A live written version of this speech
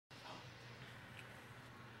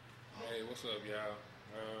What's up, y'all?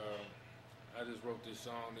 I just wrote this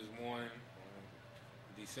song this morning,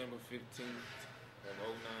 December 15th of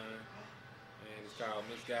 '09, and it's called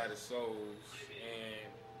Misguided Souls. And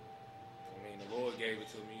I mean, the Lord gave it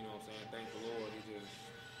to me, you know what I'm saying? Thank the Lord, He just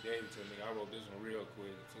gave it to me. I wrote this one real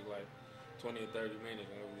quick. It took like 20 or 30 minutes,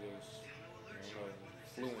 and it was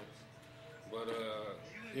just, fluent. But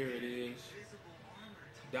here it is.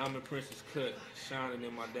 Diamond Princess cut, shining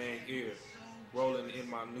in my dang ear. Rolling in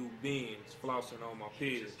my new Benz, flossing on my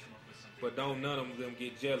peers. But don't none of them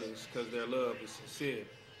get jealous, cause their love is sincere.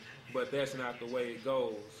 But that's not the way it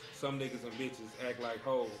goes. Some niggas and bitches act like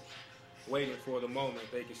hoes, waiting for the moment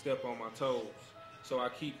they can step on my toes. So I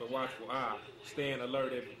keep a watchful eye, staying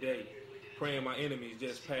alert every day, praying my enemies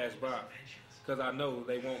just pass by. Cause I know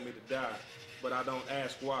they want me to die, but I don't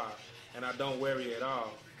ask why, and I don't worry at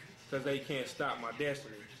all. Cause they can't stop my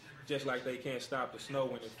destiny, just like they can't stop the snow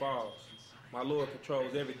when it falls. My Lord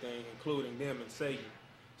controls everything, including them and Satan.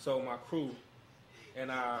 So my crew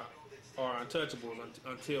and I are untouchables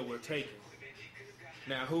until we're taken.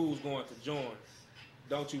 Now who's going to join?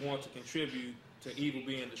 Don't you want to contribute to evil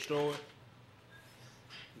being destroyed?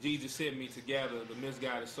 Jesus sent me to gather the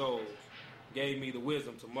misguided souls, gave me the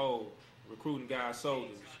wisdom to mold, recruiting God's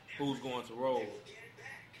soldiers. Who's going to roll?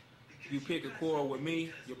 You pick a quarrel with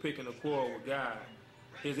me, you're picking a quarrel with God.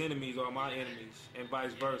 His enemies are my enemies, and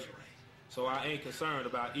vice versa. So I ain't concerned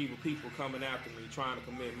about evil people coming after me trying to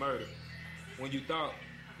commit murder. When you thought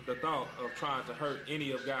the thought of trying to hurt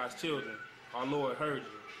any of God's children, our Lord heard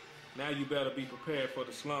you. Now you better be prepared for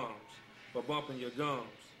the slums, for bumping your gums.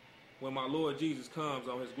 When my Lord Jesus comes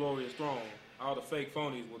on his glorious throne, all the fake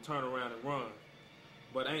phonies will turn around and run.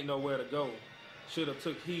 But ain't nowhere to go. Should have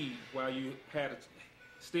took heed while you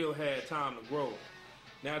still had time to grow.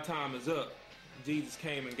 Now time is up. Jesus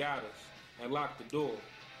came and got us and locked the door.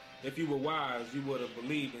 If you were wise, you would have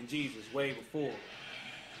believed in Jesus way before.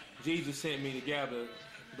 Jesus sent me to gather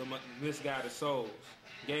the misguided souls,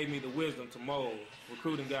 gave me the wisdom to mold,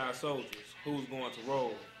 recruiting God's soldiers. Who's going to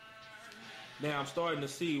roll? Now I'm starting to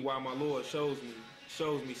see why my Lord shows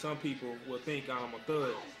me some people will think I'm a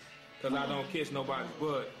thug, because I don't kiss nobody's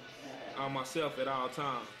butt. I'm myself at all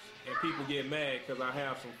times, and people get mad because I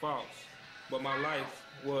have some faults. But my life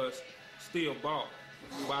was still bought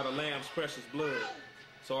by the Lamb's precious blood.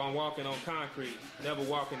 So I'm walking on concrete, never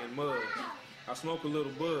walking in mud. I smoke a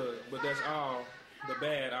little bud, but that's all the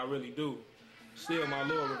bad I really do. Still my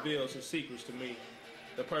Lord reveals his secrets to me,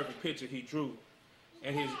 the perfect picture he drew.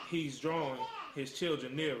 And he's drawing his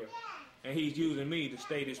children nearer. And he's using me to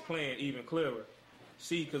state his plan even clearer.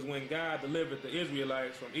 See, because when God delivered the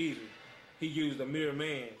Israelites from Egypt, he used a mere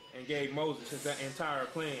man and gave Moses his entire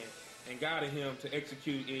plan and guided him to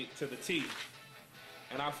execute it to the T.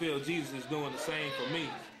 And I feel Jesus is doing the same for me.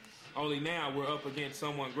 Only now we're up against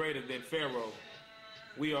someone greater than Pharaoh.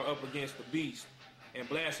 We are up against the beast, and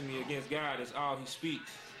blasphemy against God is all he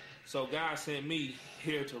speaks. So God sent me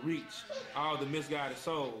here to reach all the misguided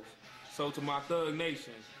souls. So to my thug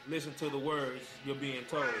nation, listen to the words you're being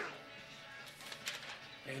told.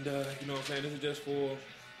 And you know what I'm saying, this is just for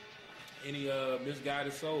any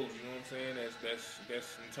misguided souls, you know what I'm saying,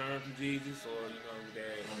 that's in turn from Jesus, or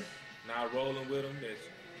that not rolling with him, that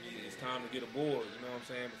it's time to get aboard, you know what I'm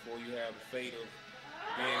saying, before you have the fate of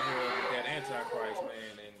being here with that Antichrist,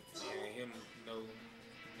 man, and him,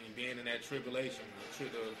 and being in that tribulation,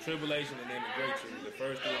 the tribulation and then the great tribulation.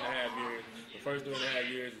 The first 3.5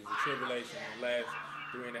 years is the tribulation, and the last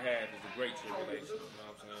 3.5 is the great tribulation, you know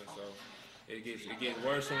what I'm saying, so it gets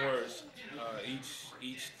worse and worse,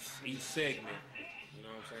 each segment, you know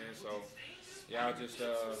what I'm saying, so y'all just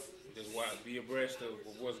watch, be abreast of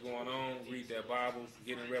what's going on, read that Bible,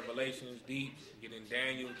 get in Revelations deep, get in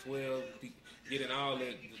Daniel 12, get in all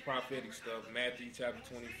the prophetic stuff, Matthew chapter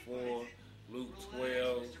 24, Luke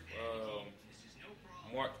 12,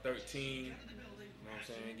 Mark 13, you know what I'm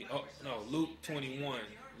saying? Luke 21,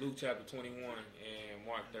 Luke chapter 21, and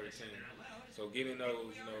Mark 13. So get in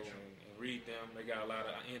those, and read them. They got a lot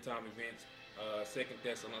of end time events, Second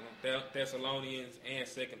Thessalonians and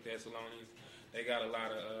Second Thessalonians. They got a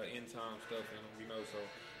lot of end time stuff in them,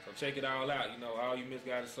 so check it all out, all you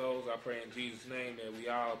misguided souls. I pray in Jesus' name that we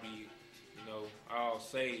all be, all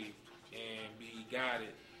saved and be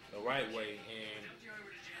guided the right way and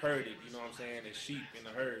herded, you know what I'm saying, as sheep in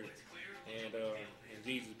the herd. And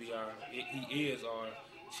Jesus he is our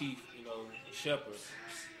chief, shepherd.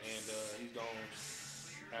 And he's going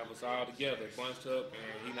to have us all together, bunched up,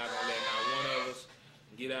 and he's not going to let not one of us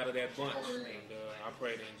get out of that bunch. And I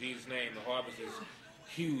pray that in Jesus' name, the harvest is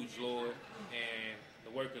huge, Lord, and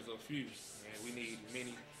the workers are few. And we need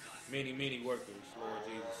many, many, many workers, Lord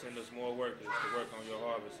Jesus. Send us more more workers to work on your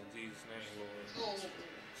harvest in Jesus' name, Lord.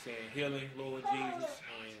 Send healing, Lord Jesus,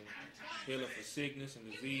 and healing for sickness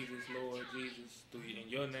and diseases, Lord Jesus, in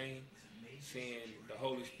your name. Send the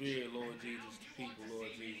Holy Spirit, Lord Jesus, to people, Lord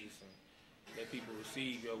Jesus, and let people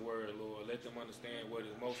receive your word, Lord. Let them understand what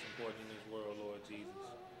is most important in this world, Lord Jesus.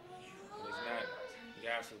 And it's not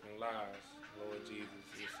gossip and lies, Lord Jesus.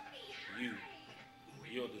 It's you.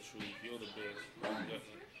 You're the truth. You're the best.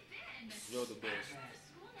 You're the best.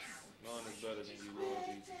 None is better than you, Lord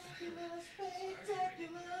Jesus.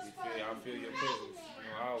 I feel your presence.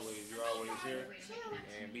 Always. You're always here.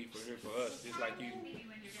 And be here for us. Just like you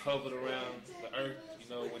hovered around the earth,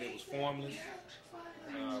 when it was formless,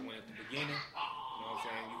 when at the beginning. You know what I'm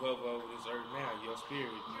saying? You hover over this earth now, your spirit.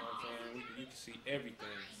 You know what I'm saying? You can see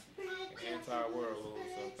everything in the entire world, Lord.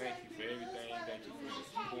 So thank you for everything. Thank you for the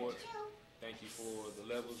support. Thank you for the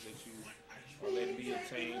levels that you are letting me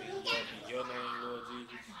obtain in your name, Lord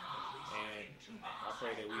Jesus. And I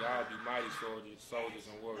pray that we all be mighty soldiers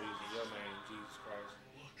and warriors in your name, Jesus Christ.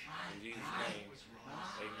 In Jesus' name,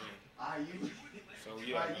 amen. So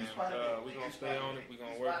yeah, man, we're going to stay on it. We're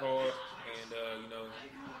going to work hard. And,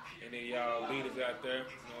 any of y'all leaders out there,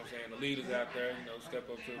 the leaders out there, step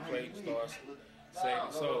up to the plate and start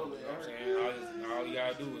saving souls. You know what I'm saying? All you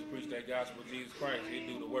got to do is preach that gospel of Jesus Christ. He'll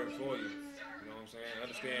do the work for you. You know what I'm saying?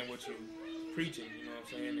 Understand what you're preaching, you know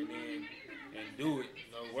what I'm saying? And do it,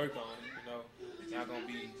 work on it, Not going to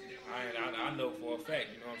be, I know for a fact,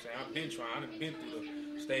 you know what I'm saying? I've been through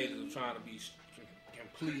the stages of trying to be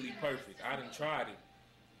completely perfect. I done tried it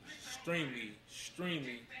extremely,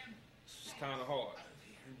 it's kind of hard.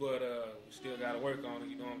 But we still got to work on it,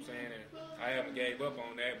 you know what I'm saying? And I haven't gave up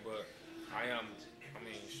on that, but I am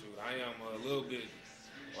a little bit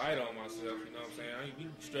light on myself, you know what I'm saying?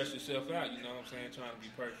 You stress yourself out, you know what I'm saying, trying to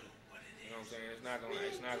be perfect. You know what I'm saying?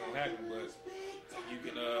 It's not gonna happen, but you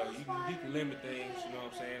can limit things, you know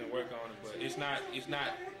what I'm saying, and work on it. But it's not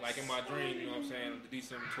like in my dream, you know what I'm saying,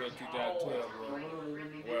 December 12,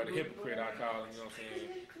 2012, where the hypocrite, I call him, you know what I'm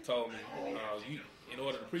saying, told me, in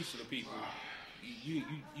order to preach to the people, you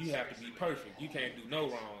have to be perfect. You can't do no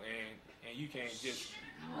wrong, and you can't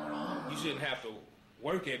you shouldn't have to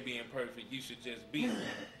work at being perfect. You should just be.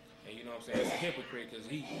 And you know what I'm saying? It's a hypocrite because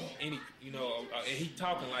he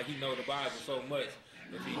talking like he know the Bible so much.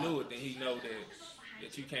 If he knew it, then he know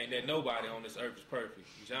that you can't, that nobody on this earth is perfect.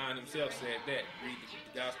 John himself said that. Read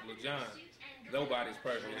the Gospel of John. Nobody's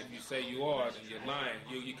perfect. If you say you are, then you're lying.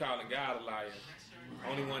 You're calling God a liar. The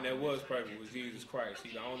only one that was perfect was Jesus Christ.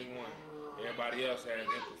 He's the only one. Everybody else has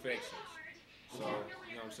imperfections. So,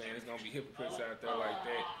 you know what I'm saying? There's going to be hypocrites out there like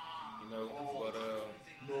that. But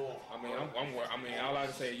all I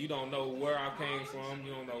can say, you don't know where I came from,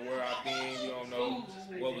 you don't know where I've been, you don't know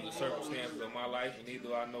what was the circumstances of my life, and neither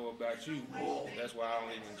do I know about you. That's why I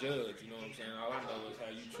don't even judge, you know what I'm saying? All I know is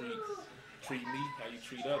how you treat me, how you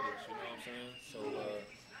treat others, you know what I'm saying? So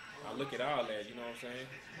I look at all that, you know what I'm saying?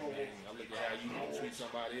 And I look at how you treat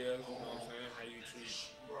somebody else, you know what I'm saying? How you treat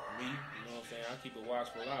me, you know what I'm saying? I keep a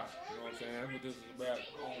watchful eye, you know what I'm saying? That's what this is about.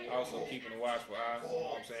 Also keeping a watchful eye, you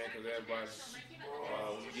know what I'm saying? Because everybody,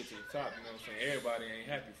 when you get to the top, you know what I'm saying? Everybody ain't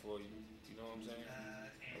happy for you, you know what I'm saying?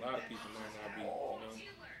 A lot of people might not be,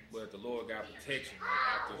 but the Lord got protection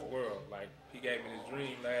out this world. Like, he gave me this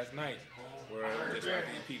dream last night where just like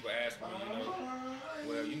these people asking me,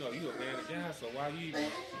 well, you a man of God, so why you even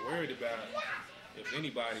worried about if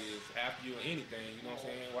anybody is after you or anything, you know what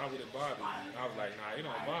I'm saying? Why would it bother you? I was like, nah, it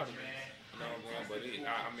don't bother me, you know what I'm saying?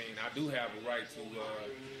 But I do have a right to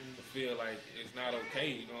feel like it's not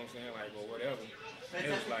okay, you know what I'm saying? Like, or whatever. They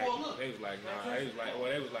was like, nah.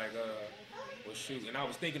 Well, shoot. And I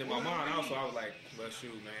was thinking in my mind also, I was like, well,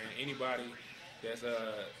 shoot, man, anybody that's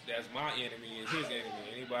my enemy is his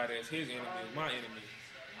enemy. Anybody that's his enemy is my enemy.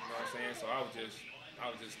 You know what I'm saying? So I was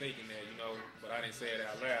just thinking that, but I didn't say it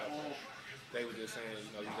out loud. They were just saying,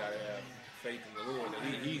 you gotta have faith in the Lord, that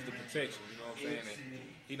he's the protection, you know what I'm saying? And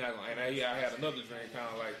he not gonna, and I had another dream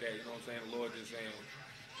kind of like that, you know what I'm saying? The Lord just saying,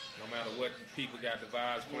 no matter what people got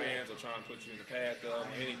devised plans or trying to put you in the path of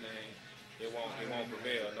or anything, it won't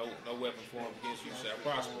prevail. No weapon formed against you shall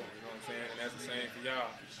prosper, you know what I'm saying? And that's the same for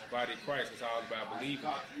y'all. Body of Christ, it's all about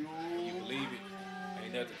believing it. When you believe it,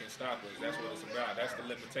 ain't nothing can stop us. That's what it's about. That's the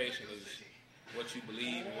limitation, is what you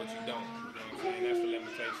believe and what you don't. You know what I'm saying? That's the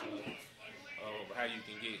limitation of how you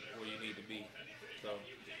can get where you need to be. So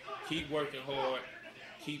keep working hard,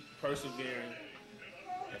 keep persevering.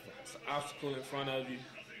 If it's an obstacle in front of you,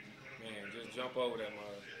 man, just jump over that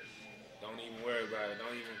mud. Don't even worry about it.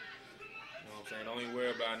 Don't even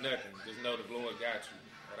worry about nothing. Just know the Lord got you.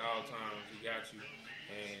 At all times, he got you,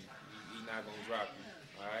 and he's not going to drop you.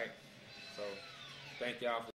 All right? So thank y'all for